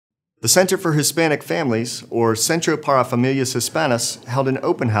The Center for Hispanic Families, or Centro para Familias Hispanas, held an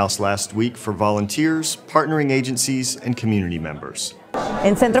open house last week for volunteers, partnering agencies, and community members.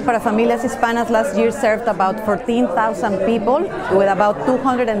 And Centro para Familias Hispanas last year served about 14,000 people with about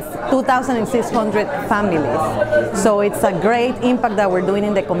 2,600 families. So it's a great impact that we're doing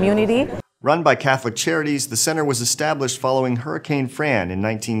in the community. Run by Catholic Charities, the center was established following Hurricane Fran in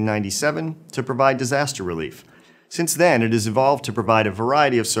 1997 to provide disaster relief. Since then, it has evolved to provide a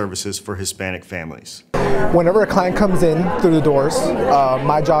variety of services for Hispanic families. Whenever a client comes in through the doors,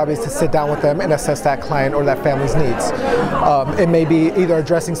 my job is to sit down with them and assess that client or that family's needs. It may be either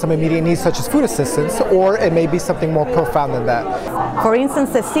addressing some immediate needs such as food assistance, or it may be something more profound than that. For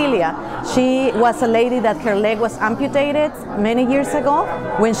instance, Cecilia, she was a lady that her leg was amputated many years ago.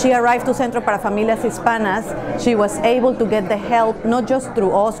 When she arrived to Centro para Familias Hispanas, she was able to get the help not just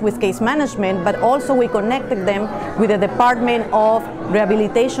through us with case management, but also we connected them with the Department of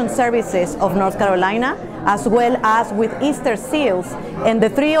Rehabilitation Services of North Carolina, as well as with Easter Seals. And the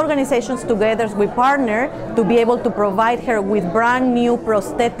three organizations together, we partner to be able to provide her with brand new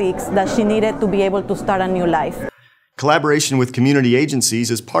prosthetics that she needed to be able to start a new life. Collaboration with community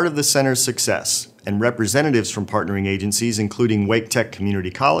agencies is part of the center's success, and representatives from partnering agencies including Wake Tech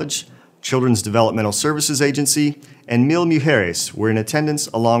Community College, Children's Developmental Services Agency, and Mil Mujeres were in attendance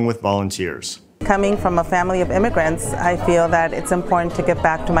along with volunteers. Coming from a family of immigrants, I feel that it's important to give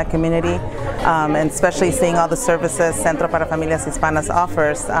back to my community, and especially seeing all the services Centro para Familias Hispanas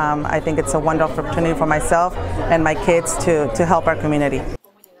offers. I think it's a wonderful opportunity for myself and my kids to help our community.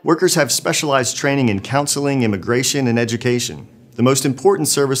 Workers have specialized training in counseling, immigration, and education. The most important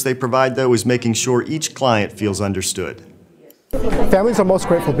service they provide, though, is making sure each client feels understood. Families are most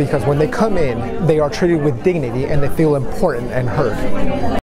grateful because when they come in, they are treated with dignity and they feel important and heard.